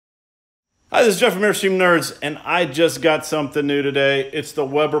Hi, this is Jeff from Airstream Nerds, and I just got something new today. It's the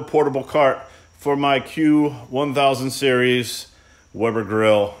Weber portable cart for my Q1000 series Weber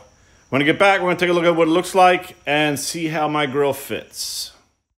grill. When I get back, we're going to take a look at what it looks like and see how my grill fits.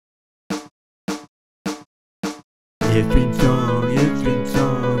 Airstream song,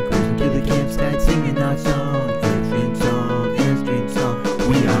 cruising to the campsite singing our song. Airstream song,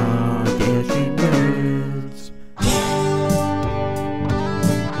 we are the Airstream Nerds.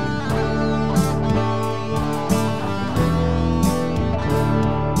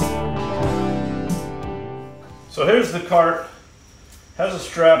 So here's the cart. Has a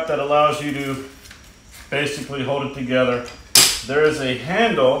strap that allows you to basically hold it together. There is a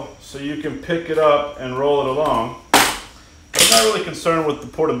handle so you can pick it up and roll it along. I'm not really concerned with the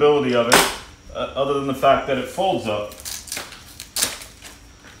portability of it, other than the fact that it folds up.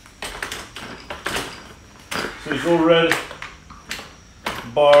 So these little red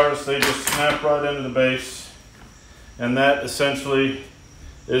bars, they just snap right into the base, and that essentially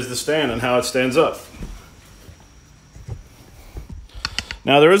is the stand and how it stands up.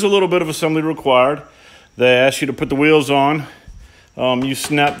 Now there is a little bit of assembly required. They ask you to put the wheels on. You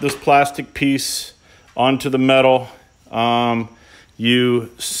snap this plastic piece onto the metal. You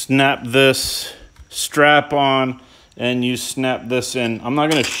snap this strap on and you snap this in. I'm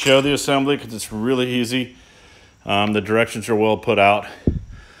not going to show the assembly because it's really easy. The directions are well put out.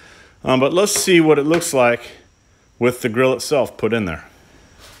 But let's see what it looks like with the grill itself put in there.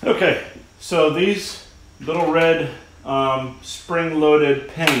 Okay, so these little red spring-loaded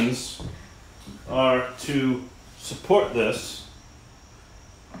pins are to support this.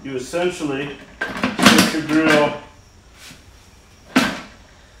 You essentially put your grill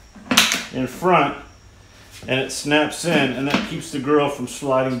in front and it snaps in, and that keeps the grill from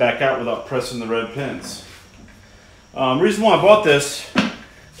sliding back out without pressing the red pins. Reason why I bought this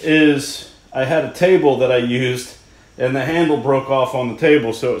is I had a table that I used and the handle broke off on the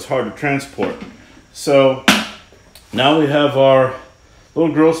table, so it was hard to transport. So now we have our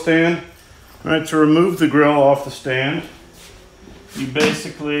little grill stand. All right, to remove the grill off the stand, you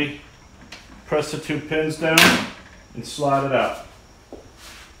basically press the two pins down and slide it out.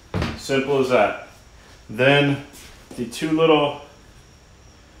 Simple as that. Then the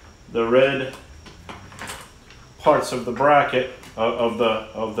red parts of the bracket of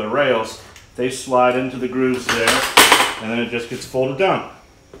the rails, they slide into the grooves there, and then it just gets folded down.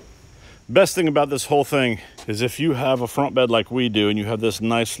 Best thing about this whole thing is if you have a front bed like we do and you have this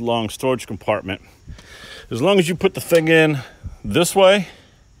nice long storage compartment, as long as you put the thing in this way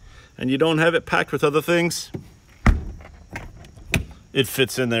and you don't have it packed with other things, it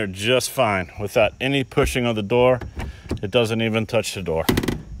fits in there just fine without any pushing on the door. It doesn't even touch the door.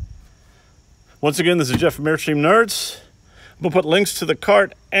 Once again, this is Jeff from Airstream Nerds. I'm gonna put links to the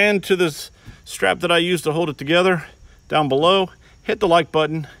cart and to this strap that I use to hold it together down below. Hit the like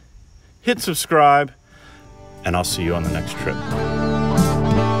button, hit subscribe, and I'll see you on the next trip.